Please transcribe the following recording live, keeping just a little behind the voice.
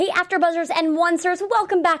AfterBuzzers and Oncers,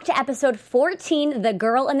 welcome back to episode 14, The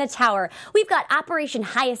Girl in the Tower. We've got Operation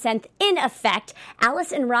Hyacinth in effect,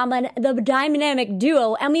 Alice and Robin, the dynamic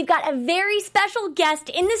duo, and we've got a very special guest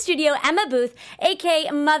in the studio, Emma Booth,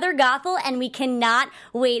 aka Mother Gothel, and we cannot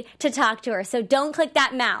wait to talk to her, so don't click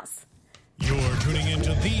that mouse. You're tuning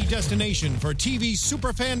into the destination for TV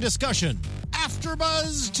superfan discussion,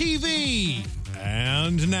 AfterBuzz TV.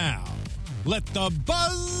 And now, let the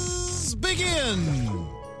buzz begin.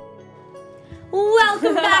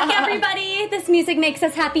 Welcome back, everybody. This music makes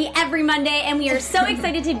us happy every Monday, and we are so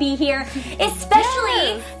excited to be here,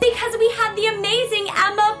 especially because we have the amazing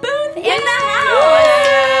Emma Booth in the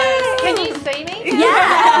house. Can you see me? Yeah.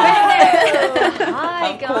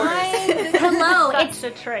 Hi, guys. Hello. Such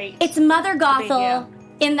a treat. It's Mother here. Gothel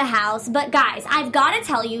in the house, but guys, I've got to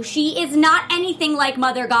tell you, she is not anything like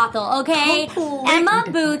Mother Gothel, okay? Emma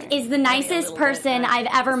Booth is the nicest person I've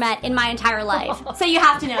ever met in my entire life, so you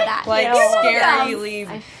have to know that. Like, scarily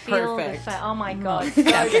I feel perfect. Oh my god.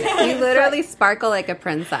 You literally sparkle like a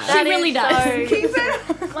princess. She really does. Keep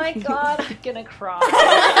it. My god, I'm gonna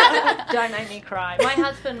cry. Don't make me cry. My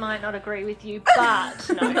husband might not agree with you, but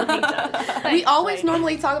no, he does. We always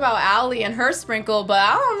normally talk about Allie and her sprinkle, but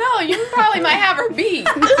I don't know. You probably might have her beat.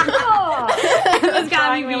 I'm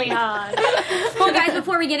trying really hard. Well, guys,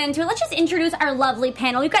 before we get into it, let's just introduce our lovely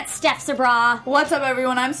panel. We've got Steph Sabra. What's up,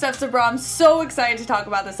 everyone? I'm Steph Sabra. I'm so excited to talk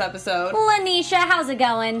about this episode. Lanisha, how's it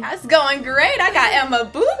going? That's going great. I got Emma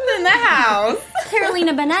Booth in the house.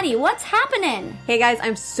 Carolina Benetti, what's happening? Hey guys,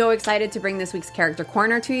 I'm so excited to bring this week's Character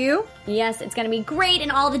Corner to you. Yes, it's going to be great,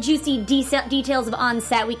 and all the juicy details of On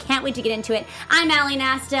Set. We can't wait to get into it. I'm Allie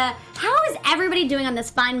Nasta. How is everybody doing on this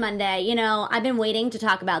fine Monday? You know, I've been waiting to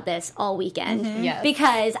talk about this all weekend. Yes.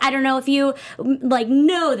 Because I don't know if you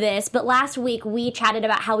know this, but last week we chatted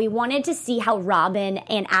about how we wanted to see how Robin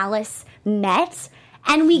and Alice met.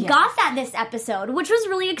 And we got that this episode, which was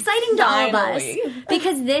really exciting to all of us.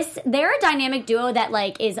 Because they're a dynamic duo that,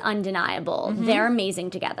 is undeniable. Mm-hmm. They're amazing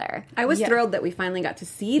together. I was thrilled that we finally got to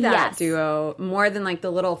see that duo more than, the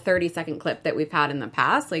little 30-second clip that we've had in the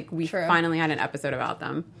past. We finally had an episode about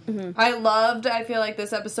them. Mm-hmm. I feel like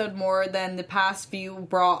this episode more than the past few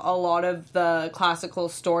brought a lot of the classical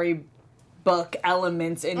story book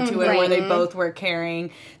elements into it, where they both were carrying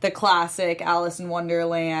the classic Alice in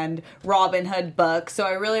Wonderland, Robin Hood book. So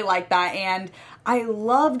I really like that, and I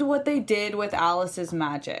loved what they did with Alice's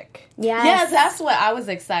magic. Yes, that's what I was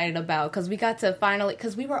excited about, because we got to finally,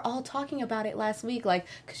 because we were all talking about it last week, could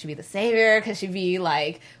she be the savior? Could she be,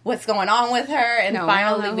 what's going on with her? And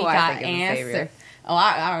finally we got answers. Oh,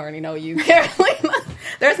 I already know you, Carolina.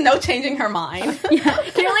 There's no changing her mind.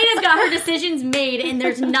 Carolina's got her decisions made, and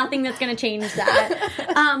there's nothing that's going to change that.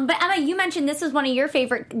 But Emma, you mentioned this was one of your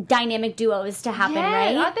favorite dynamic duos to happen,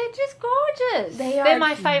 right? Oh, they're just gorgeous. They're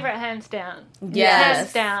my favorite, hands down. Yes.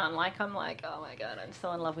 Hands down. I'm like, oh my god, I'm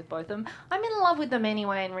so in love with both of them. I'm in love with them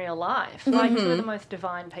anyway in real life. They're the most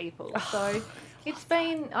divine people. So it's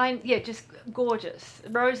been, just gorgeous.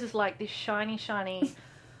 Rose is like this shiny...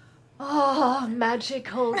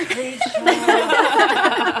 magical creature.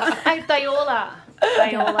 They all are.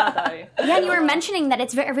 They all are, though. Yeah, and you were mentioning that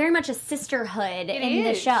it's very, very much a sisterhood in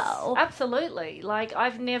the show. Absolutely.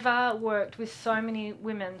 I've never worked with so many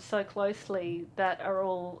women so closely that are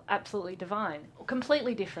all absolutely divine.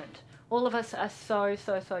 Completely different. All of us are so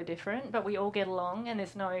different, but we all get along, and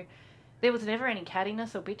there was never any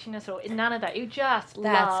cattiness or bitchiness or none of that. You just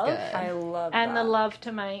love. Good. I love and that. the love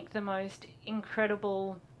to make the most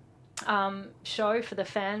incredible show for the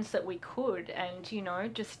fans that we could, and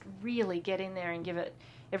just really get in there and give it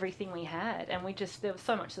everything we had, and there was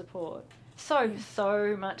so much support,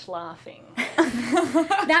 so much laughing.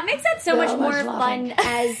 That makes it so much more fun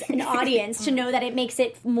as an audience to know that it makes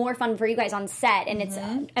it more fun for you guys on set, and it's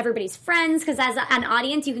everybody's friends, because as an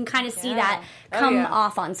audience you can kind of see that come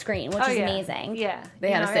off on screen, which is amazing. They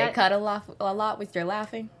had to say cut a lot with your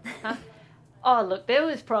laughing. Oh, look, there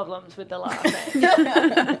was problems with the laughing.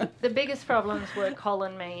 The biggest problems were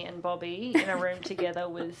Colin, me, and Bobby in a room together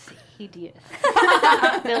was hideous.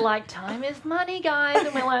 They're like, time is money, guys.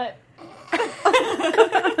 And we're like...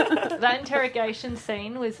 That interrogation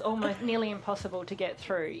scene was almost nearly impossible to get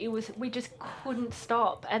through. We just couldn't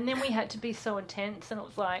stop. And then we had to be so intense, and it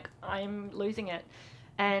was like, I'm losing it.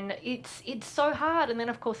 And it's so hard. And then,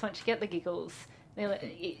 of course, once you get the giggles...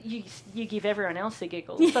 You give everyone else the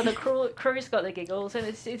giggles. So the crew's got the giggles, and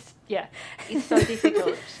it's so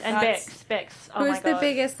difficult. And Bex, oh my god. Who's the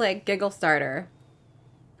biggest, giggle starter?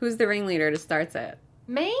 Who's the ringleader to starts it?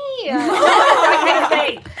 Me!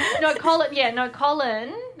 Okay, no,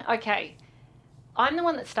 Colin, okay. I'm the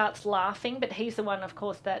one that starts laughing, but he's the one, of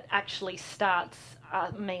course, that actually starts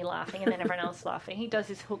me laughing and then everyone else laughing. He does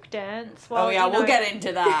his hook dance. Well, we'll get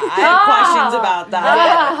into that. I have questions about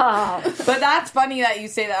that. But that's funny that you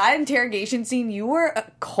say that. That interrogation scene, you were a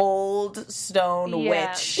cold stone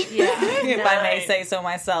witch. Yeah. If I may say so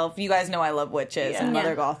myself. You guys know I love witches, and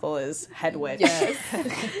Mother Gothel is head witch. Yes.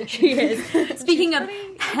 She is. Speaking of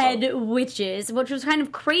head witches, which was kind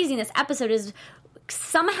of crazy in this episode, is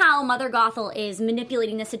somehow Mother Gothel is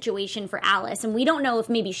manipulating the situation for Alice, and we don't know if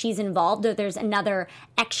maybe she's involved or there's another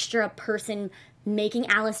extra person making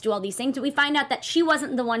Alice do all these things. But we find out that she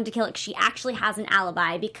wasn't the one to kill it. She actually has an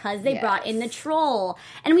alibi because they brought in the troll.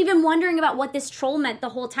 And we've been wondering about what this troll meant the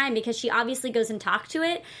whole time, because she obviously goes and talks to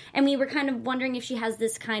it, and we were kind of wondering if she has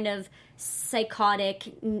this kind of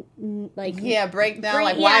psychotic, breakdown.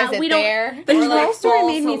 Why is it there? The troll story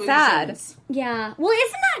made me sad. Yeah. Well,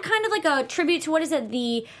 isn't that kind of like a tribute to, what is it?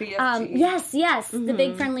 The yes, the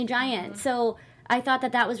big friendly giant. So I thought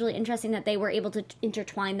that was really interesting that they were able to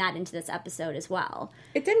intertwine that into this episode as well.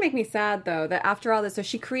 It did make me sad, though, that after all this, so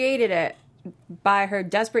she created it by her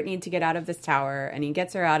desperate need to get out of this tower, and he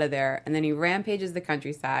gets her out of there, and then he rampages the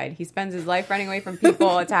countryside. He spends his life running away from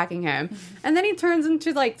people attacking him, and then he turns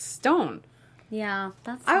into, stone. Yeah,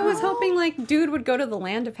 that's... I was hoping, dude would go to the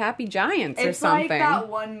land of happy giants or something. It's like that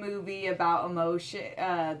one movie about emotion.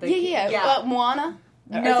 Moana?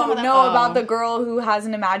 No, about the girl who has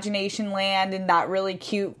an imagination land and that really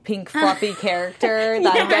cute pink fluffy character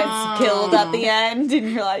that gets killed at the end,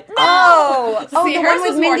 and you're like, no! See, hers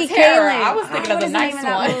was Mindy Kaling. I was thinking of the next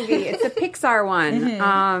one. Movie? It's a Pixar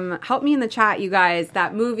one. Help me in the chat, you guys.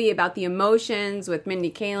 That movie about the emotions with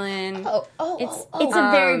Mindy Kaling. It's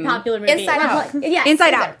a very popular movie. Inside Out.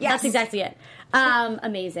 Inside Out. Yes. That's exactly it.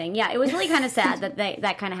 Amazing. Yeah, it was really kind of sad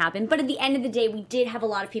that kind of happened. But at the end of the day, we did have a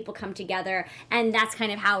lot of people come together, and that's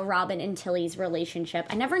kind of how Robin and Tilly's relationship.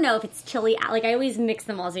 I never know if it's Tilly. I always mix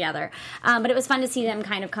them all together. But it was fun to see them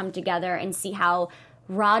kind of come together and see how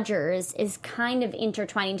Rogers is kind of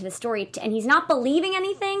intertwining to the story, and he's not believing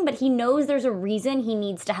anything, but he knows there's a reason he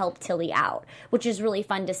needs to help Tilly out, which is really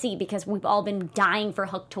fun to see because we've all been dying for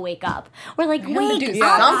Hook to wake up. We're like, wake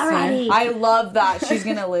up already. I love that she's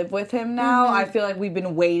going to live with him now. I feel like we've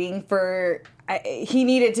been waiting for... he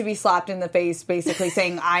needed to be slapped in the face, basically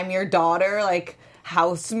saying, I'm your daughter,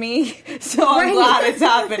 house me. So I'm glad it's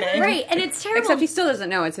happening. Right, and it's terrible. Except he still doesn't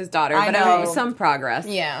know it's his daughter, but it was some progress.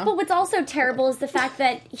 Yeah. But what's also terrible is the fact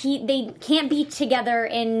that they can't be together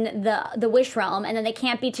in the Wish Realm, and then they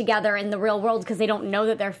can't be together in the real world because they don't know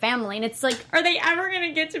that they're family. And it's like, are they ever going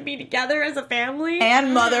to get to be together as a family?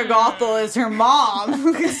 And Mother Gothel is her mom.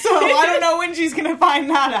 So I don't know when she's going to find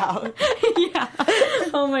that out. Yeah.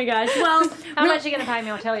 Oh my gosh. Well, how much are you going to pay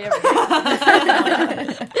me? I'll tell you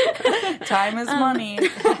everything. Time is money.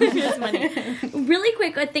 Really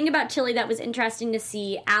quick, a thing about Tilly that was interesting to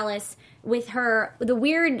see Alice with the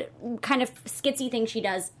weird kind of skitsy thing she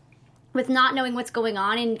does with not knowing what's going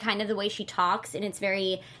on and kind of the way she talks, and it's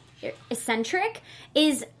very eccentric,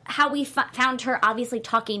 is how we found her obviously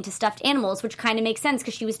talking to stuffed animals, which kind of makes sense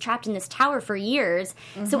because she was trapped in this tower for years.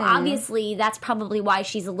 So obviously that's probably why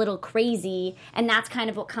she's a little crazy, and that's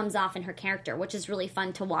kind of what comes off in her character, which is really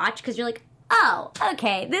fun to watch because you're like, oh,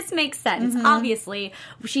 okay, this makes sense. Obviously,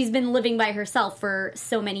 she's been living by herself for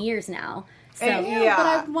so many years now. So but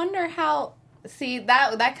I wonder how... See,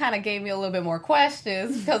 that kind of gave me a little bit more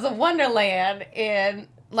questions because of Wonderland. And,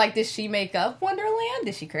 did she make up Wonderland?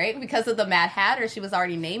 Did she create it because of the Mad Hatter? She was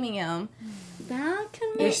already naming him. That can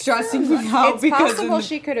make You're stressing me out it's because... possible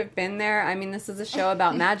she could have been there. I mean, this is a show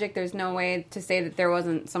about magic. There's no way to say that there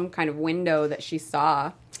wasn't some kind of window that she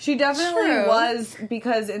saw. She definitely was,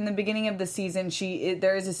 because in the beginning of the season,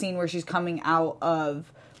 there is a scene where she's coming out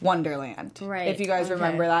of Wonderland. Right. If you guys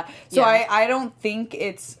remember that. So I don't think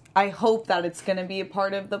it's... I hope that it's going to be a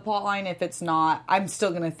part of the plotline. If it's not, I'm still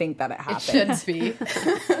going to think that it happened. It should be.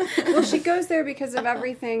 Well, she goes there because of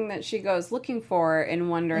everything that she goes looking for in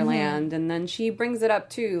Wonderland, and then she brings it up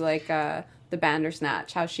too, the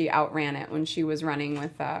Bandersnatch, how she outran it when she was running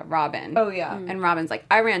with Robin. Oh, yeah. And Robin's like,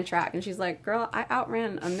 I ran track. And she's like, girl, I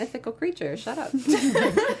outran a mythical creature. Shut up.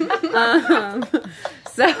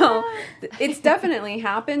 So it's definitely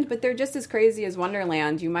happened, but they're just as crazy as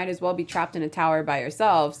Wonderland. You might as well be trapped in a tower by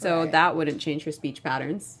yourself. So that wouldn't change her speech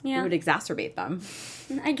patterns. Yeah. It would exacerbate them.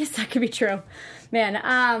 I guess that could be true. Man,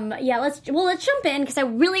 let's jump in because I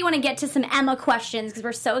really want to get to some Emma questions because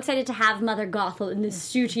we're so excited to have Mother Gothel in the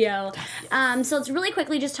studio. So let's really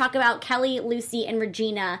quickly just talk about Kelly, Lucy, and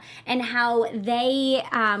Regina and how they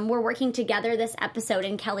were working together this episode,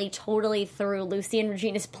 and Kelly totally threw Lucy and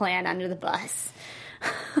Regina's plan under the bus.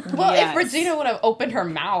 Well, if Regina would have opened her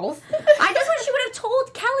mouth. I just wish she would have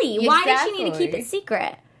told Kelly. Exactly. Why did she need to keep it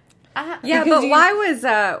secret? Yeah, but why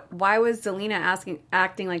was Zelina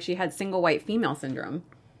acting like she had single white female syndrome?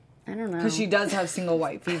 I don't know. Because she does have single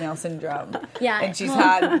white female syndrome. Yeah. And she's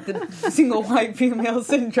had the single white female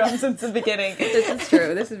syndrome since the beginning. This is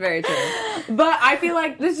true. This is very true. But I feel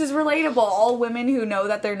like this is relatable. All women who know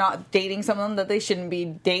that they're not dating someone that they shouldn't be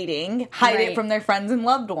dating hide it from their friends and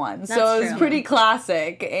loved ones. So it's pretty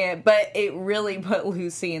classic. But it really put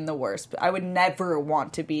Lucy in the worst. I would never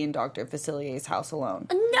want to be in Dr. Facilier's house alone.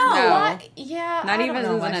 No. What? Yeah. Not even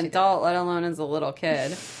as an adult, let alone as a little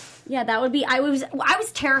kid. Yeah, that would be. I was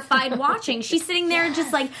terrified watching. She's sitting there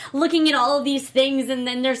just like looking at all of these things, and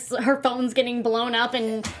then there's her phone's getting blown up,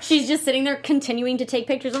 and she's just sitting there continuing to take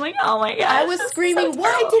pictures. I'm like, oh my god! I was screaming,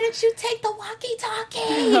 why didn't you take the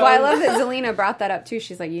walkie-talkie? Well, I love that Zelina brought that up too.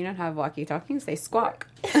 She's like, you don't have walkie-talkies; they squawk.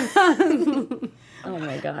 Oh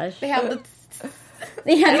my gosh! They have the...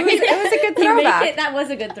 Yeah, it was a good throwback. That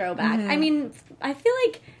was a good throwback. I mean, I feel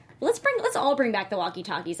like let's all bring back the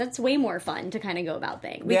walkie-talkies. That's way more fun to kind of go about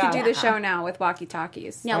things. We could do the show now with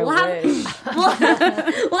walkie-talkies. Yeah, we'll have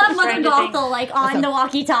Mother Gothel like on the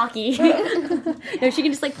walkie-talkie. No, she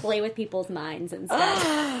can just like play with people's minds and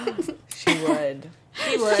stuff. She would.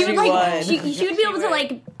 She would be able to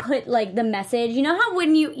like put like the message. You know how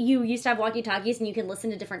when you used to have walkie-talkies and you could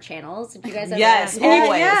listen to different channels? Did you guys ever? Yes,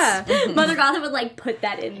 always. Yeah. Mother Gothel would like put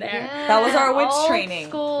that in there. Yeah. That was our witch Old training.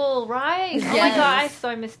 School, right? Oh my god, I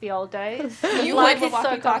so miss the old days. You Life would is so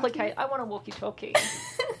walkie-talkie? complicated. I want a walkie-talkie.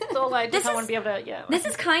 That's all I just. I want to be able to. Yeah. This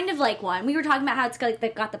is kind of like one. We were talking about how it's got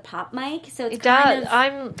the pop mic, so it's It kind does. of.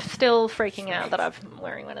 I'm still freaking out that I'm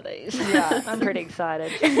wearing one of these. Yeah. I'm pretty excited.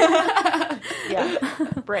 Yeah.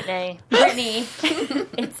 Brittany.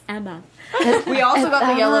 It's Emma. We also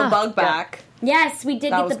got the yellow bug back. Yes, we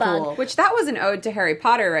did That get was the bug. cool. Which that was an ode to Harry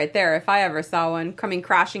Potter right there. If I ever saw one coming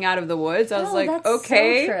crashing out of the woods, I was like, that's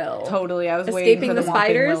okay, so true. Totally. I was waiting escaping for the the Whomping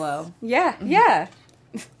spiders. Willow. Yeah, yeah.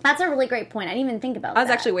 That's a really great point. I didn't even think about that. I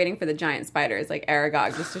was actually waiting for the giant spiders like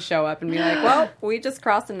Aragog just to show up and be like, well, we just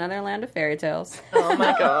crossed another land of fairy tales. Oh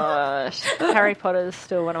my gosh. Harry Potter is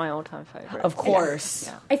still one of my all-time favorites. Of course.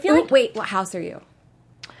 Yeah. I feel like Wait, what house are you?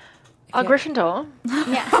 Gryffindor.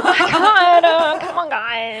 yeah. Come on,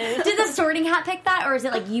 guys. Did the Sorting Hat pick that, or is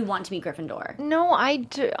it like you want to be Gryffindor? No, I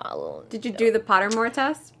do. Did you do the Pottermore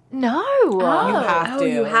test? No. You have to.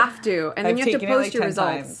 You have to. And then I've you have to taken it, post like, your 10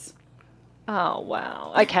 results. times. Oh,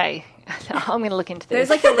 wow. Okay. I'm going to look into There's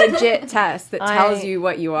this. like a legit test that tells you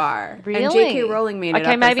what you are. Really? And J.K. Rowling made it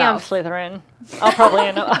Okay, up maybe herself. I'm Slytherin. I'll probably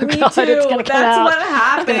end up. Oh, Me God, too. it's going to come That's out. what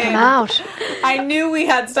happened. Come out. I knew we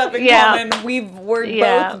had stuff in Yeah. common. We're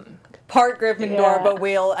Yeah. both part Gryffindor, Yeah. but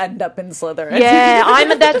we'll end up in Slytherin.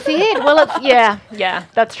 Yeah, that's it. Well, yeah,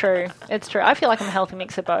 that's true. It's true. I feel like I'm a healthy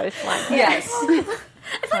mix of both. Like, Yes.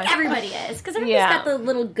 I feel like everybody is, because everybody's Yeah. got the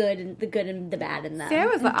little good and the bad in them. See, I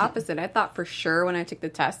was the opposite. I thought for sure when I took the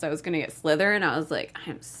test I was going to get Slytherin. I was like, I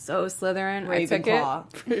am so Slytherin. I took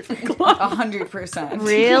Ravenclaw. it. Ravenclaw. 100%.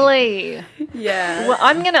 really? Yeah. Well,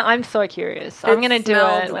 I'm so curious. I'm going to do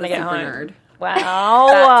smelled it when the I get super home. nerd. Wow.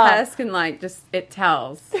 That test can it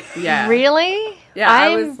tells. Yeah. Really? Yeah,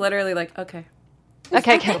 I was literally like, okay.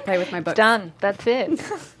 Okay. I'll play with my books. Done. That's it.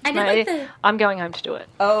 I did like the. I'm going home to do it.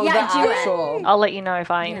 Oh, Yeah, the do it. actual. I'll let you know if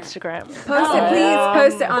I Instagram. Post it, please.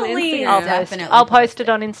 Post it on Please. Instagram. I'll post it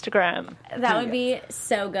on Instagram. That would be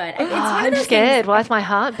so good. It's one of I'm those scared. Why is my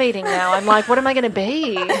heart beating now? I'm like, what am I going to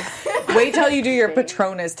be? Wait till you do your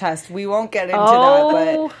Patronus test. We won't get into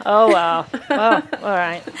that, Oh, wow. Oh, all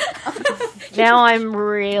right. Now I'm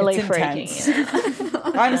really It's freaking intense.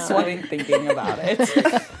 out. I'm sweating thinking about it.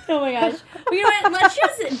 Oh my gosh. Well, you know what? Let's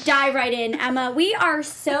just dive right in, Emma. We are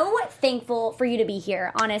so thankful for you to be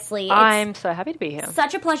here, honestly. It's I'm so happy to be here.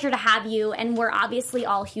 such a pleasure to have you, and we're obviously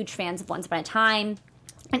all huge fans of Once Upon a Time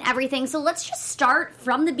and everything. So let's just start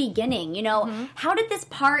from the beginning. You know, how did this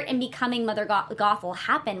part in becoming Mother Gothel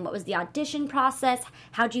happen? What was the audition process?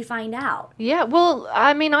 How'd you find out? Yeah, well,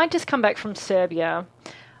 I mean, I just come back from Serbia.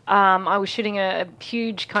 I was shooting a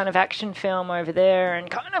huge kind of action film over there and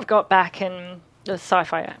kind of got back and a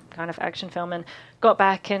sci-fi kind of action film and got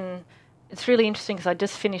back, and it's really interesting because I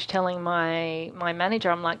just finished telling my manager,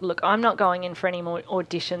 I'm like, look, I'm not going in for any more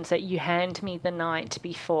auditions that you hand me the night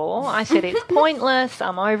before. I said, it's pointless.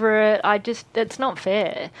 I'm over it. It's not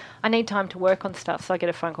fair. I need time to work on stuff. So I get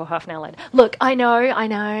a phone call half an hour later. Look, I know,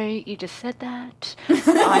 you just said that.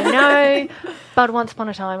 I know. But Once Upon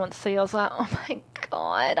a Time, I want to see. I was like, oh my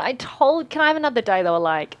God, can I have another day? They were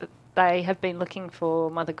like, they have been looking for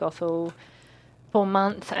Mother Gothel for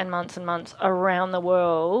months and months and months around the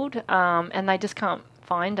world, and they just can't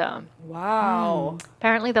find her. Wow.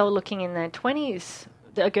 Apparently they were looking in their 20s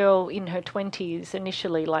a girl in her 20s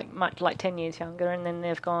initially, like 10 years younger, and then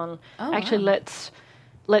they've gone,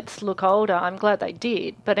 let's look older. I'm glad they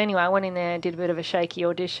did. But anyway, I went in there, did a bit of a shaky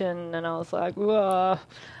audition, and I was like, whoa.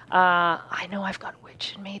 I know I've got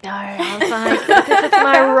witch in me, though. I was like, this is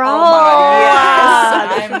my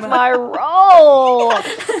role. This is my role.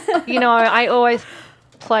 You know, I always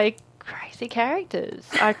play crazy characters.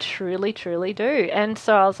 I truly, truly do. And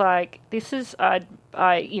so I was like,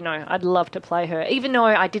 I'd love to play her, even though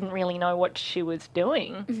I didn't really know what she was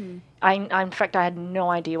doing. In fact, I had no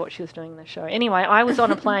idea what she was doing in the show. Anyway, I was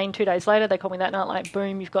on a plane 2 days later. They called me that night, like,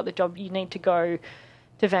 boom, you've got the job. You need to go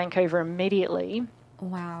to Vancouver immediately.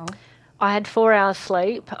 Wow. I had 4 hours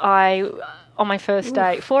sleep. On my first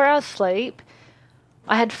day, 4 hours sleep.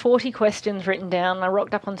 I had 40 questions written down. I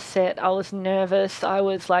rocked up on set. I was nervous. I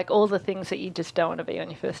was like all the things that you just don't want to be on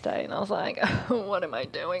your first day. And I was like, oh, what am I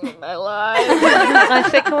doing with my life? I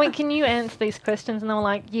said, can you answer these questions? And they were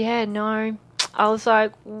like, yeah, no. I was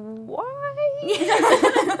like, why?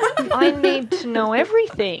 I need to know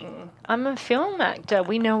everything. I'm a film actor.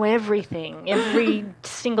 We know everything, every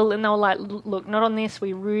single. And they were like, look, not on this.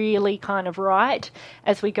 We really kind of write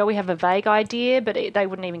as we go. We have a vague idea, but they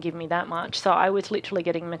wouldn't even give me that much. So I was literally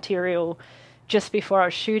getting material just before I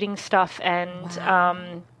was shooting stuff,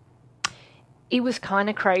 and it was kind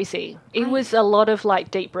of crazy. It was a lot of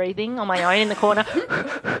like deep breathing on my own in the corner.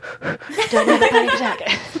 Don't have a panic attack.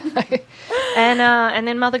 And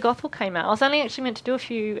then Mother Gothel came out. I was only actually meant to do a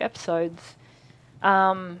few episodes.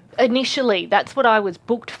 Initially, that's what I was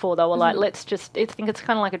booked for. They were like, I think it's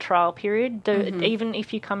kind of like a trial period. Even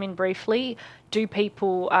if you come in briefly,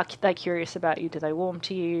 are they curious about you? Do they warm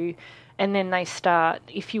to you? And then they start,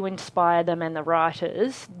 if you inspire them and the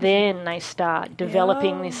writers, then they start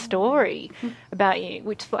developing this story about you,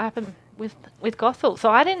 which is what happened with Gothel.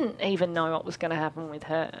 So I didn't even know what was going to happen with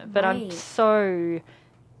her. But I'm so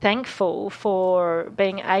thankful for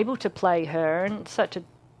being able to play her, and such a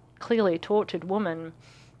clearly a tortured woman,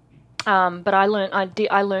 but I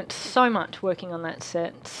learned so much working on that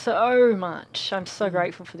set, so much. I'm so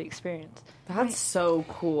grateful for the experience. That's so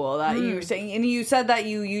cool that you were saying, and you said that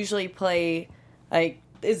you usually play, like,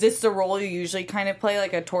 is this the role you usually kind of play,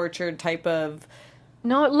 like a tortured type of?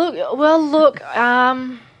 No, look,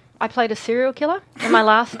 I played a serial killer in my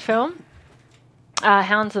last film,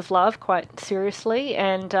 Hounds of Love, quite seriously,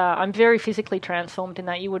 and I'm very physically transformed in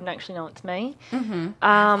that you wouldn't actually know it's me.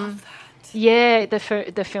 I love that. Yeah,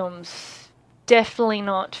 the film's definitely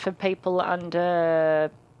not for people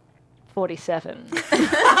under 47.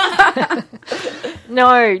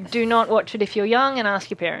 No, do not watch it if you're young, and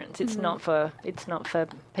ask your parents. It's not for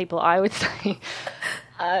people, I would say.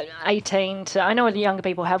 18 to... I know the younger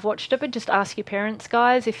people have watched it, but just ask your parents,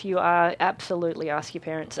 guys. If you are, absolutely ask your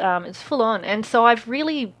parents. It's full on. And so I've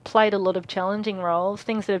really played a lot of challenging roles,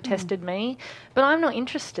 things that have tested me, but I'm not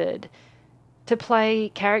interested to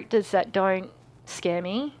play characters that don't scare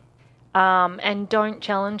me, and don't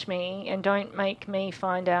challenge me, and don't make me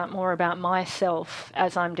find out more about myself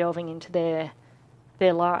as I'm delving into their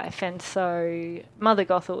life. And so Mother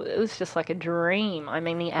Gothel, it was just like a dream. I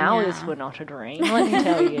mean, the hours were not a dream, let me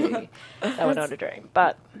tell you. They were not a dream.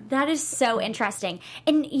 But that is so interesting.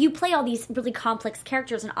 And you play all these really complex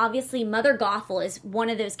characters, and obviously Mother Gothel is one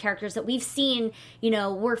of those characters that we've seen. You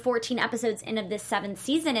know, we're 14 episodes into this 7th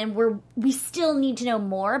season, and we still need to know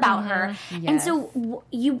more about her. Yes. And so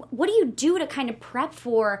what do you do to kind of prep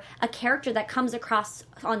for a character that comes across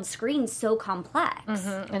on screen so complex?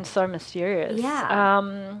 And so mysterious. Yeah.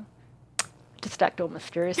 Just act all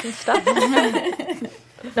mysterious and stuff.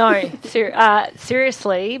 No,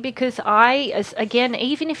 seriously, because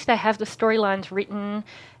even if they have the storylines written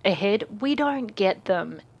ahead, we don't get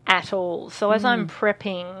them at all. So as I'm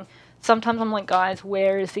prepping, sometimes I'm like, guys,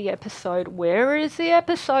 where is the episode? Where is the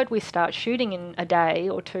episode? We start shooting in a day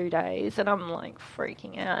or 2 days, and I'm like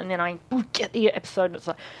freaking out. And then I get the episode, and it's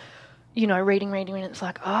like, you know, reading, and it's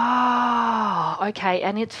like, oh, okay,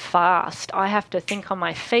 and it's fast. I have to think on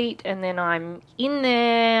my feet, and then I'm in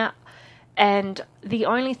there, and the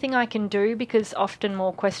only thing I can do, because often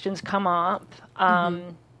more questions come up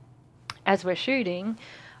as we're shooting,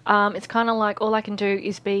 it's kind of like all I can do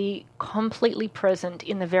is be completely present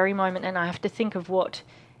in the very moment, and I have to think of what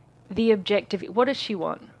the objective, what does she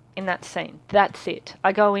want in that scene? That's it.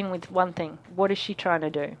 I go in with one thing. What is she trying to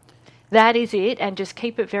do? That is it, and just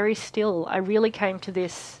keep it very still. I really came to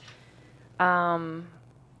this... I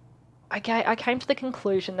came to the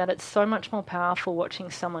conclusion that it's so much more powerful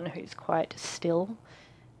watching someone who's quite still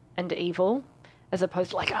and evil, as opposed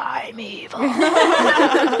to like, I'm evil.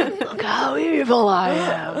 Look how evil I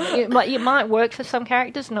am. It might work for some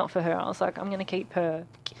characters, not for her. I was like, I'm going to keep her. And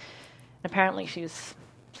apparently she's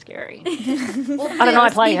scary. I don't know. I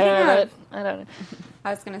play her, but I don't know. I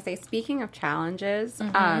was going to say, speaking of challenges,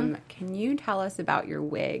 can you tell us about your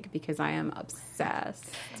wig? Because I am obsessed.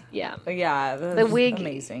 Yeah. Yeah, the wig,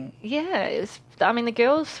 amazing. Yeah, it was, I mean, the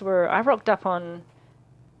girls were, I rocked up on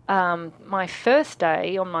my first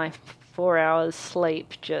day on my 4 hours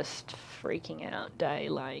sleep, just freaking out day,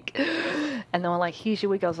 like, and they were like, here's your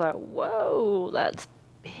wig. I was like, whoa, that's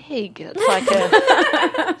big. It's like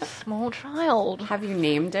a small child. Have you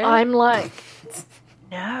named it? I'm like...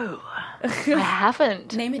 No, I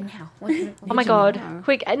haven't. Name it now. Oh my God.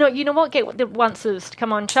 Quick. No, you know what? Get the onces.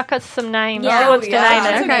 Come on, chuck us some names. Yeah. Who wants to name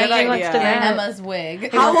that's it? a good Who wants to idea. name it? Emma's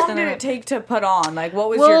wig. How long did it take to put on? Like, what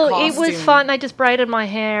was your Well, costume? it was fun. They just braided my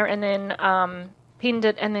hair and then pinned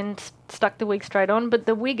it and then stuck the wig straight on. But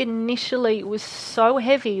the wig initially was so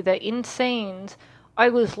heavy that in scenes, I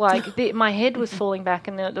was like, my head was falling back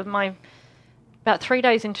and about 3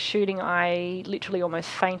 days into shooting, I literally almost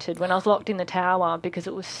fainted when I was locked in the tower because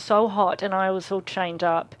it was so hot and I was all chained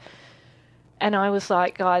up. And I was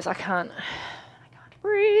like, guys, I can't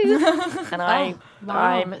breathe. And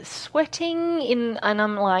I'm sweating and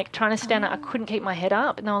I'm like trying to stand up. I couldn't keep my head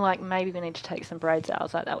up. And they were like, maybe we need to take some braids out. I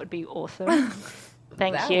was like, that would be awesome.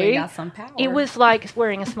 Thank you. We got some power. It was like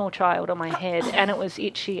wearing a small child on my head, and it was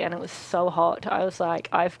itchy and it was so hot. I was like,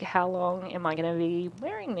 how long am I going to be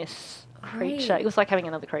wearing this creature? It was like having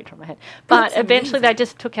another creature on my head. But eventually they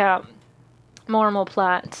just took out more and more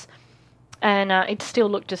plaits, and it still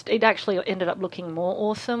looked it actually ended up looking more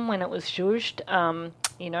awesome when it was zhuzhed.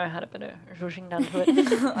 Had a bit of zhuzhing done to it.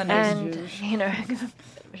 And,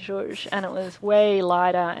 zhuzh, and it was way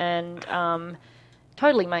lighter and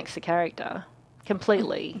totally makes the character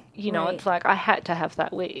completely. It's like I had to have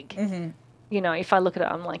that wig. Mm-hmm. If I look at it,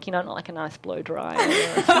 I'm like, not like a nice blow dry.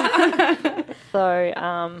 So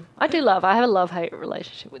I have a love-hate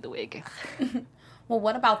relationship with the wig. Well,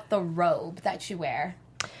 what about the robe that you wear?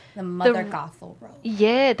 The Mother Gothel robe.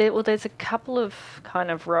 Yeah, there's a couple of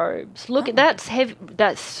kind of robes. Look, that's heavy.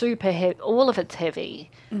 That's super heavy. All of it's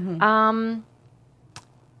heavy. Mm-hmm.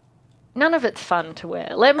 None of it's fun to wear.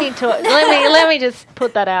 Let me just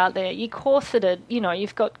put that out there. You corseted,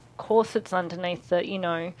 you've got corsets underneath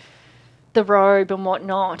the robe and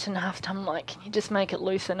whatnot, and half the time I'm like, can you just make it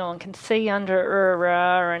looser? No one can see under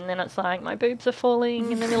it, and then it's like my boobs are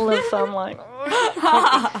falling in the middle of, so I'm like,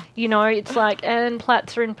 it's like, and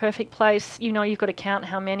plaits are in perfect place. You've got to count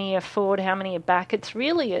how many are forward, how many are back. It's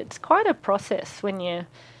quite a process when you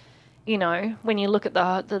look at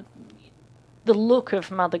the look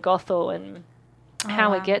of Mother Gothel and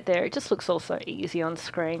how we get there. It just looks all so easy on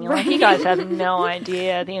screen. You're like, you guys have no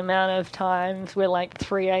idea the amount of times we're like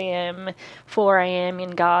 3 a.m., 4 a.m.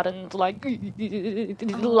 in gardens, like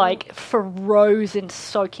for rows and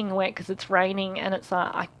soaking wet because it's raining, and it's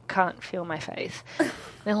like, I can't feel my face.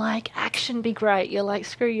 They're like, action be great. You're like,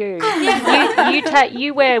 screw you.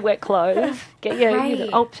 You wear wet clothes. Get your.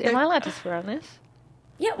 Am I allowed to swear on this?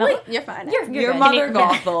 Yeah, well, you're fine. You're Mother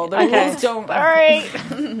Gothel. The rules don't. Sorry.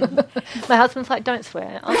 My husband's like, don't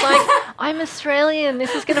swear. I was like, I'm Australian.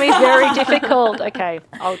 This is going to be very difficult. Okay,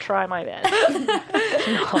 I'll try my best.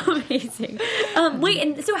 Amazing. Wait,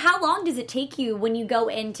 and so how long does it take you when you go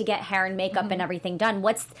in to get hair and makeup and everything done?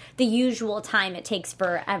 What's the usual time it takes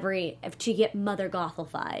to get Mother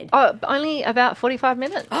Gothelified? Oh, only about 45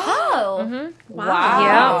 minutes. Oh. Mm-hmm.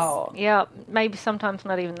 Wow. Yeah. Maybe sometimes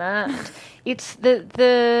not even that. It's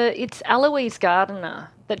it's Eloise Gardiner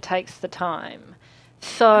that takes the time.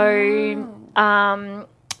 So,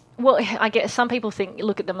 well, I guess some people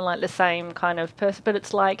look at them like the same kind of person, but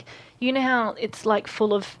it's like, how it's like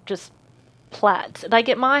full of just plaits. They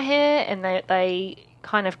get my hair and they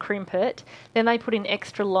kind of crimp it, then they put in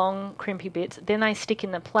extra long crimpy bits, then they stick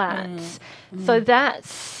in the plaits. So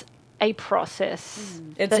that's a process.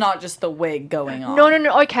 It's not just the wig going on.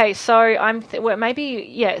 No. Okay, so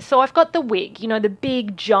so I've got the wig, the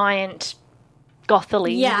big giant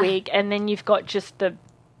gothely wig, and then you've got just the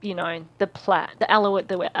plait, the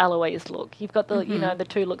Eloise look. You've got the the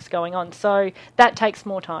two looks going on. So that takes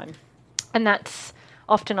more time, and that's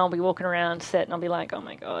often I'll be walking around set and I'll be like, oh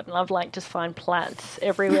my God, and I've just find plaits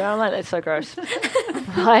everywhere. I'm like, that's so gross.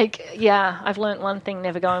 I've learnt one thing: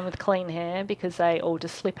 never go in with clean hair because they all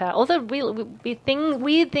just slip out. All the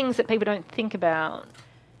weird things that people don't think about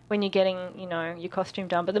when you're getting your costume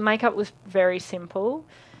done. But the makeup was very simple.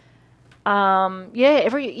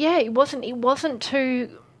 It wasn't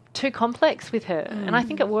too complex with her, and I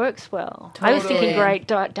think it works well. Totally. I was thinking great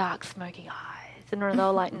dark smoky eyes. and they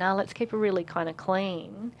were like, "Nah, let's keep it really kind of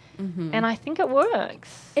clean." And I think it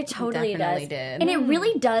works. It totally definitely does. did. And it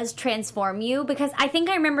really does transform you, because I think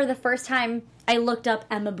I remember the first time I looked up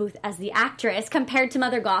Emma Booth as the actress compared to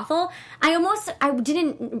Mother Gothel. I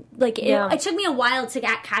didn't, like, it took me a while to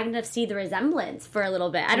kind of see the resemblance for a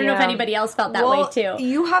little bit. I don't know if anybody else felt that way too.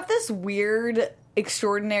 You have this weird,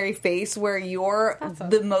 extraordinary face where you're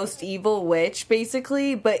the most evil witch,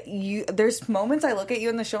 basically, but there's moments I look at you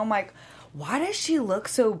in the show, I'm like, why does she look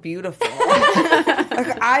so beautiful?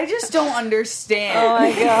 Like, I just don't understand. Oh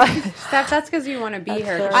my god, Steph, that's because you want to be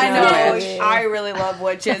her. I know. I really love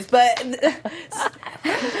witches, but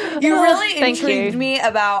you really intrigued me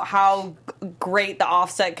about how great the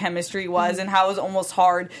offset chemistry was and how it was almost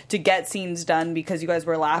hard to get scenes done because you guys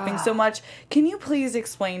were laughing so much. Can you please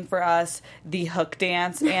explain for us the hook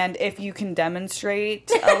dance, and if you can demonstrate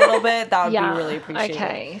a little bit, that would be really appreciated.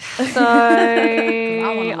 Okay, so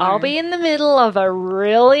I'll be in the middle of a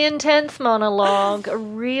really intense monologue, a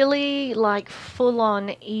really like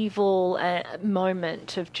full-on evil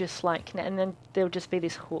moment of just like, and then there'll just be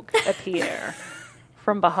this hook appear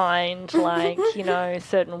from behind, like, you know,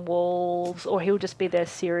 certain walls, or he'll just be there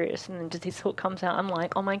serious, and then just this hook comes out. I'm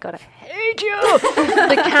like, oh my god, I hate you.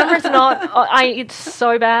 The camera's not. It's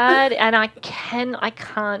so bad, and I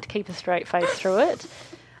can't keep a straight face through it.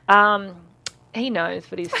 He knows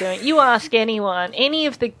what he's doing. You ask anyone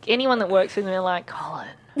that works with him, they're like, Colin.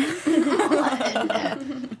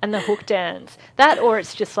 And the hook dance. That, or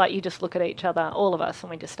it's just like you just look at each other, all of us, and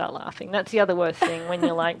we just start laughing. That's the other worst thing, when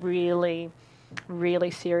you're like really, really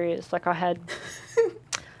serious. Like I had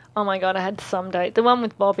some date. The one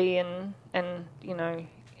with Bobby and you know,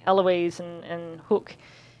 Eloise and Hook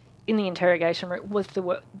in the interrogation room was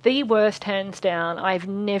the worst, hands down. I've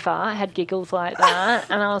never had giggles like that.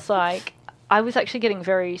 And I was like, I was actually getting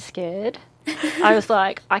very scared. I was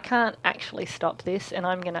like, I can't actually stop this, and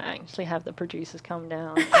I'm going to actually have the producers come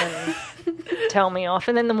down and tell me off.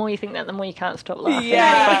 And then the more you think that, the more you can't stop laughing.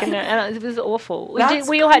 Yeah. And it was awful.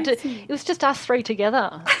 We all had to. It was just us three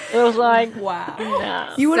together. It was like, wow.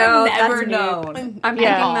 Nah. You would have never known. I'm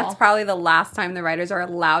thinking that's probably the last time the writers are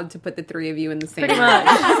allowed to put the three of you in the same Pretty room. much.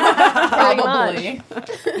 Probably.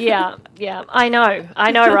 Yeah. I know,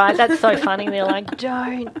 right? That's so funny. They're like,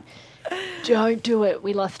 don't do it.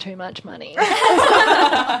 We lost too much money.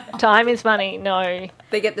 Time is money. No.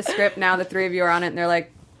 They get the script now, the three of you are on it, and they're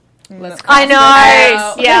like, let's I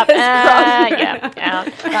know. Yeah.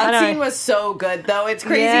 That scene was so good, though. It's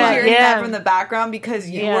crazy hearing that from the background because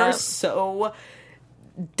you were so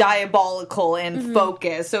diabolical and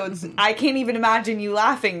focused. So I can't even imagine you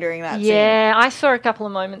laughing during that scene. Yeah, I saw a couple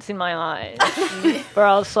of moments in my eyes where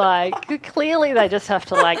I was like, clearly they just have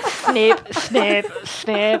to like snip,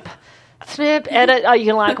 edit. Oh,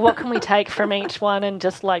 you're like, what can we take from each one and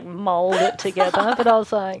just like mold it together? But I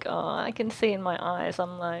was like, oh, I can see in my eyes.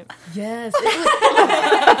 I'm like, yes. I'm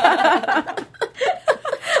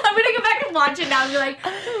gonna go back and watch it now and be like,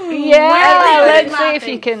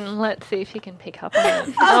 let's see if you can pick up on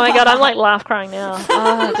it. Oh my god, I'm like laugh crying now.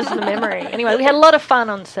 Oh, just the memory. Anyway, we had a lot of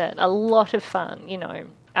fun on set. A lot of fun, you know.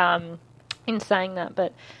 In saying that,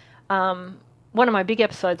 but one of my big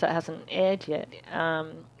episodes that hasn't aired yet,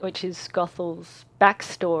 which is Gothel's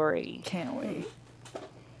backstory. Can't wait.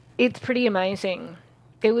 It's pretty amazing.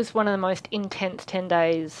 It was one of the most intense 10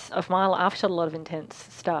 days of my life. I've shot a lot of intense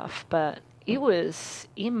stuff, but it was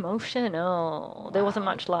emotional. Wow. There wasn't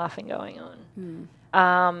much laughing going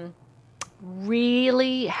on.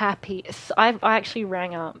 Really happy. I actually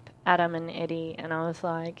rang up Adam and Eddie, and I was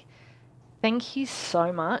like, thank you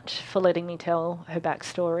so much for letting me tell her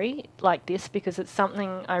backstory like this, because it's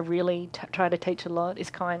something I really try to teach a lot, is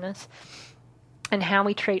kindness. And how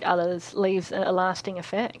we treat others leaves a lasting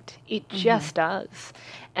effect. It just does.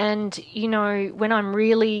 And, you know, when I'm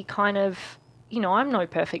really kind of, you know, I'm no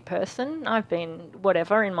perfect person. I've been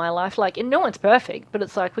whatever in my life. Like, and no one's perfect, but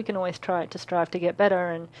it's like we can always try to strive to get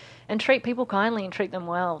better and treat people kindly and treat them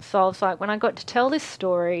well. So I was like, when I got to tell this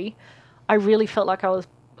story, I really felt like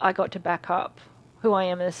I got to back up who I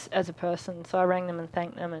am as a person. So I rang them and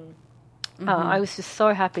thanked them, and I was just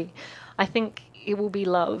so happy. I think it will be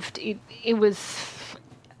loved. It was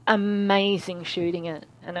amazing shooting it,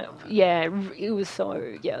 and it was so,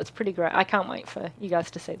 it's pretty great. I can't wait for you guys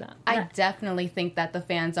to see that. I definitely think that the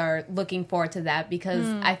fans are looking forward to that, because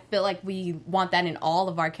I feel like we want that in all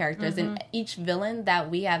of our characters, and each villain that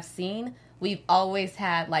we have seen we've always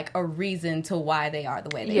had like a reason to why they are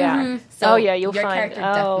the way they Yeah. are. Mhm. So you'll your find. character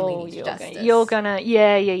definitely needs justice. You're gonna.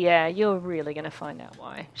 Yeah. You're really gonna find out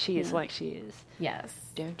why she is like she is. Yes.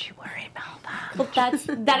 Don't you worry about that. Well,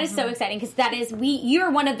 that is so exciting because that is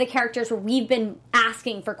you're one of the characters where we've been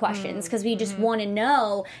asking for questions because we just want to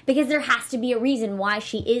know, because there has to be a reason why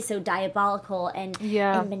she is so diabolical and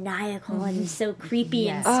maniacal and so creepy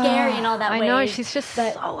and scary and all that. I know she's just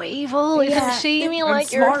so evil, isn't she? I mean, like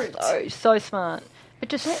smart. you're so smart, but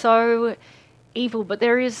just so evil. But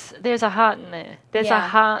there's a heart in there. There's a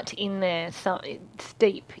heart in there. So it's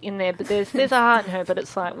deep in there, but there's a heart in her. But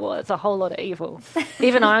it's like, well, it's a whole lot of evil.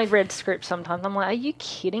 Even I read scripts sometimes. I'm like, are you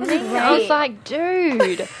kidding me? Right. I was like,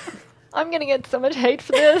 dude, I'm gonna get so much hate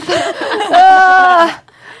for this.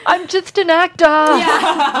 I'm just an actor.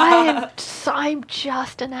 I'm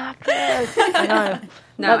just an actress. I know.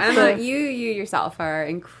 No, Emma, you yourself are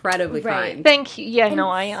incredibly kind. Thank you. Yeah,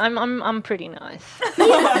 no, I'm pretty nice. Well,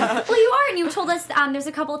 you are, and you told us there's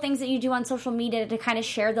a couple of things that you do on social media to kind of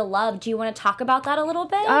share the love. Do you want to talk about that a little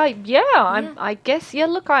bit? I guess. Yeah,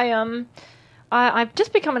 look, I've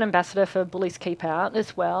just become an ambassador for Bullies Keep Out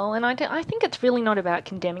as well, and I think it's really not about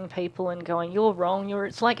condemning people and going, you're wrong,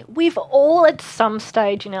 it's like, we've all at some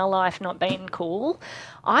stage in our life not been cool.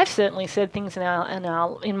 I've certainly said things in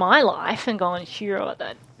my life and gone, sure,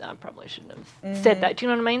 that I probably shouldn't have said that. Do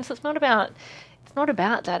you know what I mean? So it's not about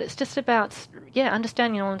that. It's just about,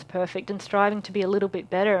 understanding no one's perfect and striving to be a little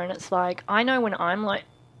bit better. And it's like, I know when I'm like,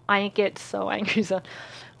 I get so angry, so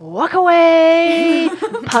walk away,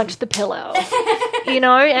 punch the pillow,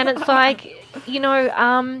 and it's like,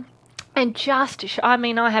 and just,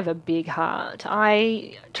 I have a big heart.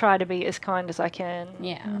 I try to be as kind as I can.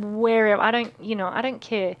 Yeah. Wherever, I don't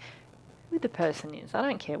care who the person is. I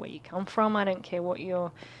don't care where you come from. I don't care what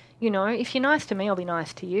you're, if you're nice to me, I'll be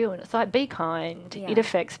nice to you. And it's like, be kind. Yeah. It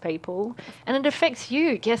affects people. And it affects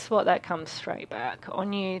you. Guess what? That comes straight back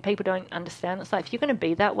on you. People don't understand. It's like, if you're going to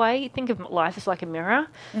be that way, think of life as like a mirror.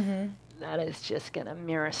 Mm-hmm. That is just going to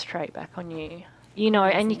mirror straight back on you.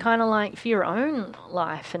 And you kind of like, for your own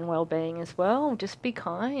life and well-being as well, just be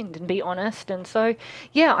kind and be honest. And so,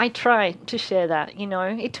 I try to share that.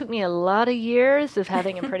 It took me a lot of years of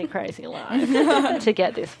having a pretty crazy life to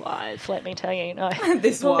get this wise, let me tell you.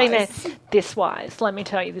 This wise. This wise. Let me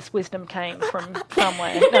tell you, this wisdom came from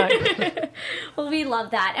somewhere. No. Well, we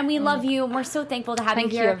love that. And we love you. And we're so thankful to have you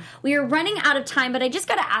here. You. We are running out of time, but I just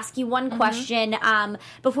got to ask you one question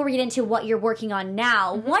before we get into what you're working on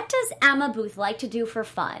now. What does Emma Booth like to do for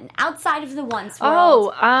fun outside of the Once world?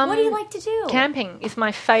 What do you like to do? Camping is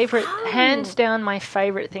my favorite, hands down my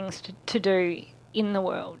favorite things to do in the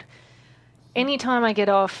world. Anytime I get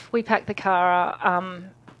off, we pack the car,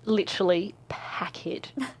 literally pack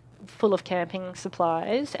it full of camping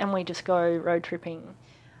supplies, and we just go road tripping.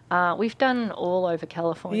 We've done all over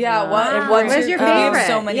California. Yeah, what's your favorite?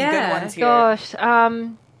 So many good ones here. Gosh,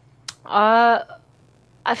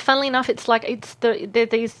 funnily enough, it's like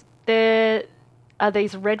there are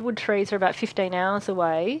these redwood trees are about 15 hours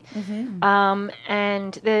away,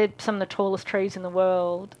 and they're some of the tallest trees in the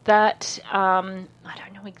world. That I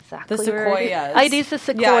don't know exactly. The sequoias. It is the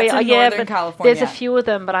sequoia. Yeah, it's in Northern California. There's a few of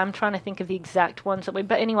them, but I'm trying to think of the exact ones that we.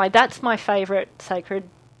 But anyway, that's my favourite sacred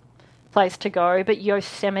place to go. But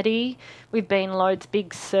Yosemite, we've been loads.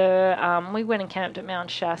 Big Sur. We went and camped at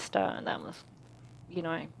Mount Shasta, and that was,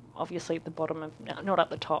 obviously at the bottom of, not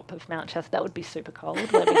at the top of Mount Shasta. That would be super cold,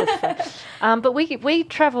 let me just say. But we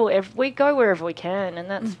travel, we go wherever we can, and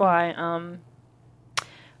that's why,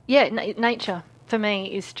 nature for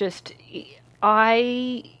me is just,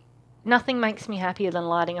 nothing makes me happier than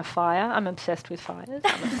lighting a fire. I'm obsessed with fires.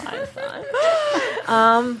 I'm a fire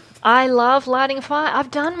sign. I love lighting a fire.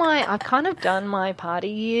 I've kind of done my party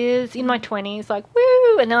years in my 20s, like,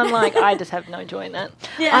 woo, and now I'm like, I just have no joy in that.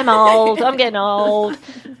 Yeah. I'm old. I'm getting old.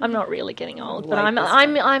 I'm not really getting old, but I'm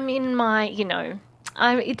in my,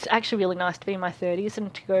 it's actually really nice to be in my 30s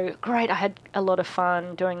and to go, great, I had a lot of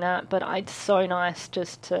fun doing that, but it's so nice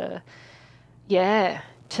just to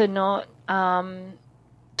not,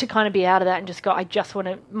 to kind of be out of that and just go,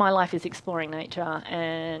 my life is exploring nature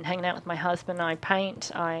and hanging out with my husband. I paint.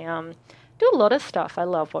 I do a lot of stuff. I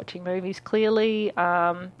love watching movies, clearly.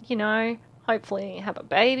 Hopefully have a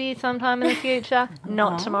baby sometime in the future.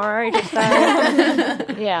 Not tomorrow, just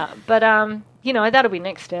saying. Yeah, but, that'll be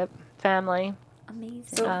next step, family. Amazing.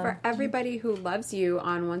 So for everybody who loves you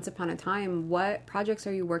on Once Upon a Time, what projects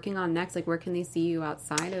are you working on next? Like, where can they see you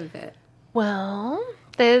outside of it? Well,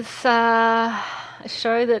 there's a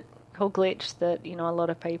show or glitch that, a lot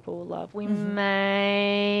of people love. We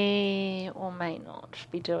may or may not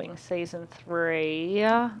be doing season 3.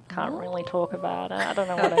 Can't really talk about it. I don't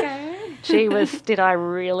know what did I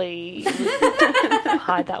really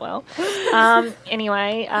hide that well?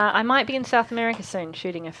 Anyway, I might be in South America soon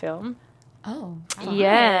shooting a film. Oh.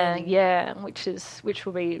 Yeah, which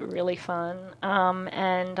will be really fun.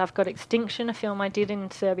 And I've got Extinction, a film I did in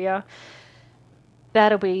Serbia.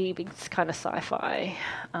 That'll be kind of sci-fi,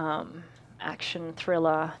 action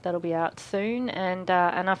thriller. That'll be out soon, and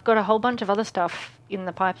I've got a whole bunch of other stuff in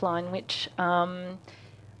the pipeline, which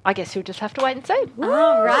I guess you'll just have to wait and see.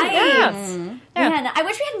 All right. Yeah. Man, I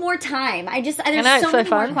wish we had more time. There's so many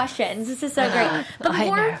more questions. This is so great. But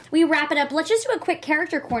before we wrap it up, let's just do a quick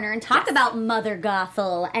character corner and talk about Mother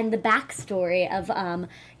Gothel and the backstory of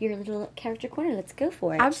your little character corner. Let's go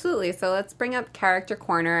for it. Absolutely. So let's bring up character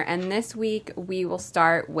corner. And this week we will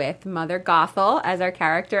start with Mother Gothel as our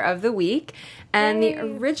character of the week. And the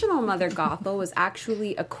original Mother Gothel was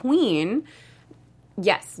actually a queen.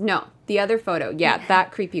 Yes, no, the other photo. Yeah,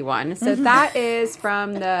 that creepy one. So that is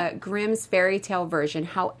from the Grimm's fairy tale version.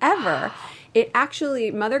 However,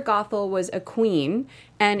 Mother Gothel was a queen,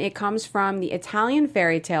 and it comes from the Italian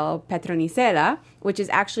fairy tale Petronicella, which is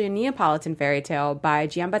actually a Neapolitan fairy tale by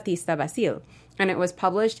Giambattista Basile. And it was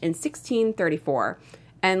published in 1634.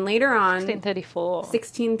 And later on...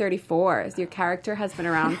 1634. So your character has been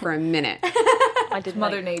around for a minute. I did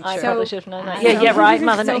Mother Nature. I probably should have known that. Yeah, right.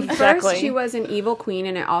 Mother Nature. Exactly. First, she was an evil queen,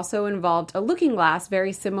 and it also involved a looking glass,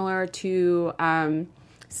 very similar to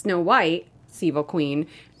Snow White's evil queen.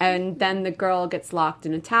 And then the girl gets locked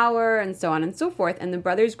in a tower, and so on and so forth. And the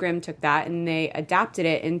Brothers Grimm took that, and they adapted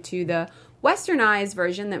it into the westernized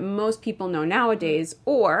version that most people know nowadays,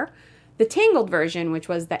 or the Tangled version, which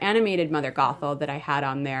was the animated Mother Gothel that I had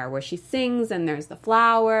on there, where she sings and there's the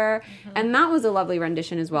flower. And that was a lovely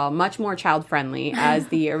rendition as well, much more child-friendly, as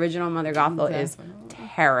the original Mother Gothel is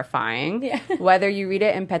terrifying. Yeah. Whether you read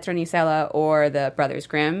it in Petronicella or the Brothers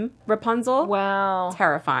Grimm Rapunzel. Wow.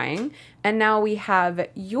 Terrifying. And now we have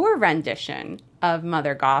your rendition of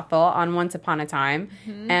Mother Gothel on Once Upon a Time.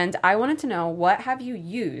 And I wanted to know, what have you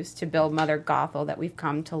used to build Mother Gothel that we've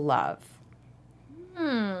come to love?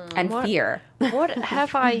 And fear. What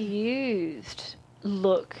have I used?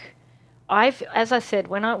 Look, as I said,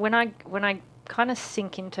 when I kind of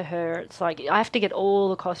sink into her, it's like I have to get all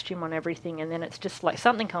the costume on everything, and then it's just like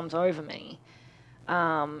something comes over me.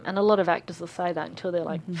 And a lot of actors will say that until they're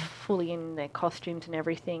like fully in their costumes and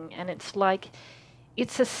everything, and it's like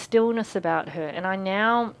it's a stillness about her. And I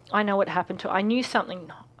know what happened to her. I knew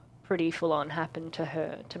something pretty full on happened to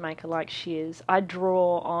her to make her like she is. I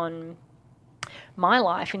draw on my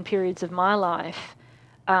life, in periods of my life,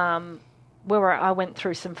 where I went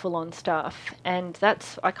through some full-on stuff, and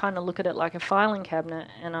I kind of look at it like a filing cabinet,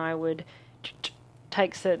 and I would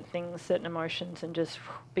take certain things, certain emotions, and just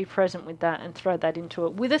be present with that and throw that into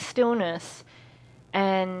it with a stillness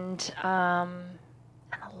and a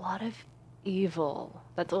lot of evil.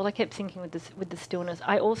 That's all I kept thinking with the stillness.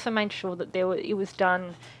 I also made sure that it was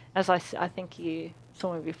done, as I think you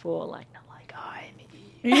saw me before, like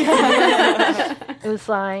it was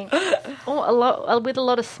like with a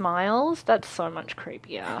lot of smiles. That's so much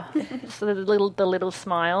creepier. So the little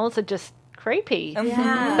smiles are just creepy.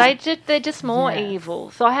 Yeah. They're just more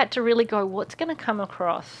evil. So I had to really go, what's going to come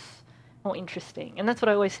across more interesting? And that's what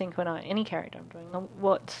I always think when any character I'm doing.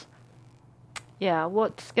 What's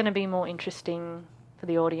going to be more interesting for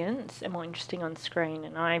the audience and more interesting on screen?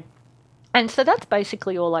 And so that's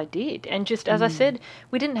basically all I did. And just as I said,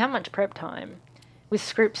 we didn't have much prep time with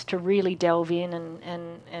scripts to really delve in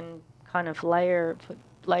and kind of put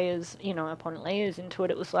layers, upon layers into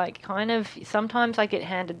it. It was like kind of, sometimes I get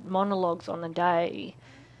handed monologues on the day,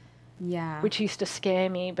 which used to scare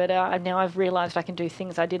me, but now I've realised I can do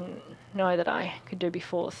things I didn't know that I could do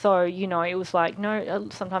before. So, it was like,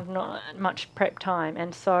 sometimes not much prep time,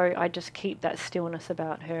 and so I just keep that stillness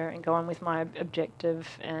about her and go on with my objective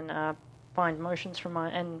and find emotions from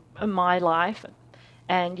my life,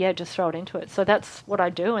 and just throw it into it. So that's what I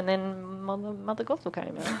do. And then Mother Gothel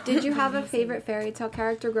came out. Did you have a favorite fairy tale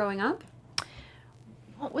character growing up?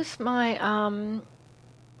 What was my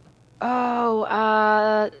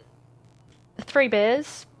Three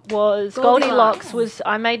Bears was Goldilocks.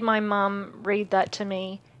 I made my mum read that to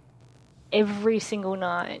me every single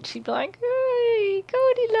night. She'd be like, "Hey,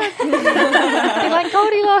 Goldilocks." I'd be like,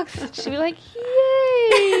 "Goldilocks." She'd be like, "Yay."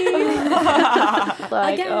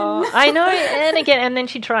 Like, I know. And then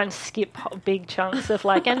she'd try and skip big chunks of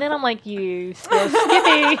and then I'm like, "You still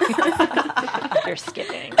skipping." You're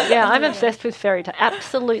skipping. Yeah, I'm obsessed with fairy tale.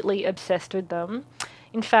 Absolutely obsessed with them.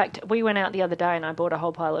 In fact, we went out the other day and I bought a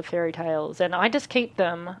whole pile of fairy tales, and I just keep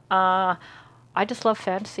them. I just love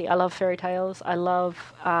fantasy. I love fairy tales. I love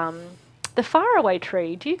the Faraway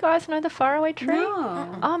Tree. Do you guys know the Faraway Tree?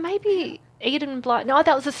 No. Oh, maybe Eden Blight. No,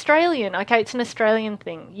 that was Australian. Okay, it's an Australian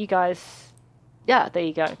thing. You guys... Yeah, there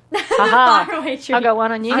you go. Faraway Tree. I got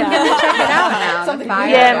one on you I'm guys. going to check it out now.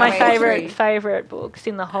 Yeah, my favorite books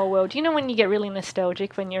in the whole world. You know when you get really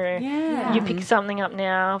nostalgic when you pick something up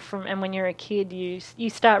now and when you're a kid, you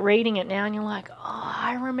start reading it now and you're like, oh,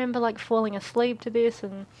 I remember like falling asleep to this.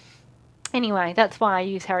 And anyway, that's why I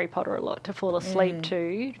use Harry Potter a lot to fall asleep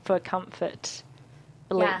to for comfort.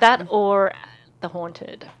 That or The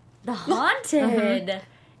Haunted. The Haunted.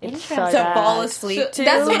 It's so To bad. fall asleep to.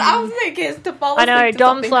 That's what I was thinking. Is to fall asleep. I know to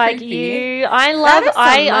Dom's something like creepy. you. I love.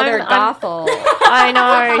 Another I'm Gothel. I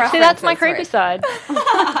know. See, that's my Preferences, creepy right?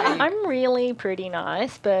 side. I'm really pretty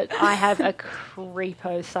nice, but I have a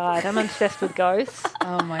creepo side. I'm obsessed with ghosts.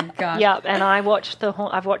 Oh my god. Yep, and I've watched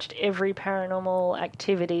every Paranormal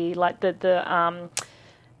Activity, like the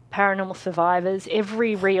Paranormal Survivors,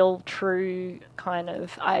 every real, true kind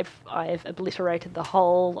of. I've obliterated the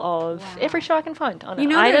whole of every show I can find on it.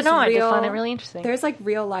 I don't know. I just find it really interesting. There's like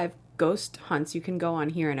real live ghost hunts you can go on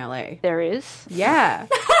here in LA. There is. Yeah.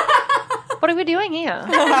 What are we doing here?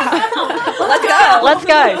 Let's go. Let's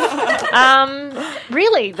go.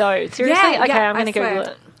 Really though, seriously? Okay, I'm going to Google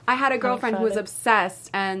it. I had a girlfriend who was excited. obsessed,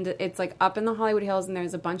 and it's like up in the Hollywood Hills, and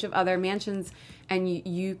there's a bunch of other mansions, and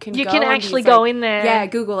you can You go can on actually these, go like- in there. Yeah,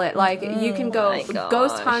 Google it. Like you can go my gosh.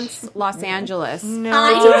 Ghost Hunts Los Angeles. No.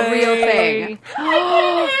 It's a real thing.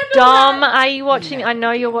 Dom, are you watching? I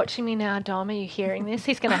know you're watching me now, Dom. Are you hearing this?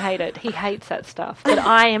 He's going to hate it. He hates that stuff. But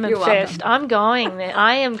I am You're obsessed. I'm going there.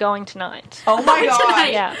 I am going tonight. Oh my god.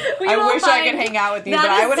 Yeah. I wish I could hang out with you, but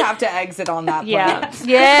I would have to exit on that Yeah. point.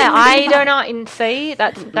 Yeah, I don't know. And see,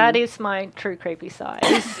 that is my true creepy side.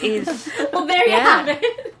 Is Well, there you have it.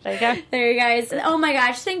 there you go. There you guys. Oh my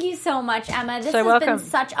gosh, thank you so much, Emma. This So has welcome. been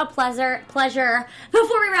such a pleasure.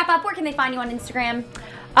 Before we wrap up, where can they find you on Instagram?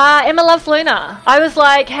 Emma Loves Luna. I was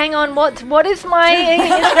like, hang on, what is my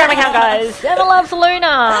Instagram account, guys? Emma Loves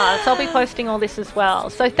Luna. So I'll be posting all this as well.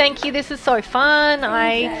 So thank you. This is so fun.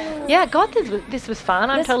 God, this was fun.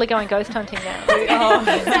 I'm totally going ghost hunting now.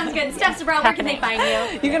 Sounds good. Steph Sabra, where can they find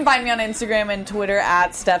you? You can find me on Instagram and Twitter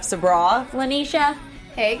at Steph Sabra. Lanisha.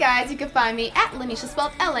 Hey guys, you can find me at Lanisha,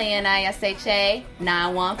 spelled LANISHA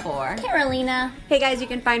 914. Carolina. Hey guys, you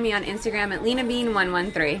can find me on Instagram at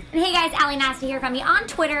LenaBean113. And hey guys, Ali Nasta here. Find me on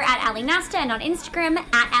Twitter at Ali Nasta and on Instagram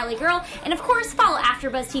at Ali Girl. And of course, follow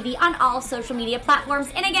AfterBuzz TV on all social media platforms.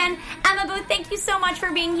 And again, Emma Booth, thank you so much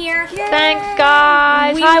for being here. Thanks,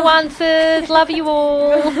 guys. Hi, onces. Love you all.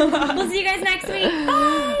 We'll see you guys next week.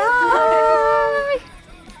 Bye. Bye.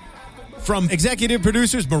 From executive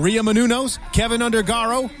producers Maria Menounos, Kevin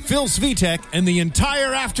Undergaro, Phil Svitek, and the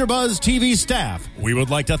entire AfterBuzz TV staff, we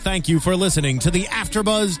would like to thank you for listening to the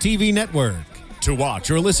AfterBuzz TV network. To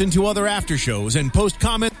watch or listen to other after shows and post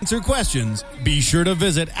comments or questions, be sure to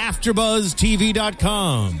visit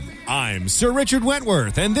AfterBuzzTV.com. I'm Sir Richard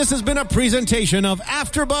Wentworth, and this has been a presentation of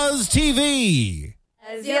AfterBuzz TV.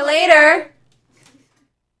 See you later.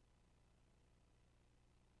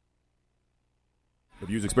 The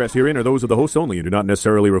views expressed herein are those of the hosts only and do not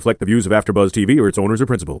necessarily reflect the views of AfterBuzz TV or its owners or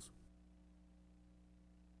principals.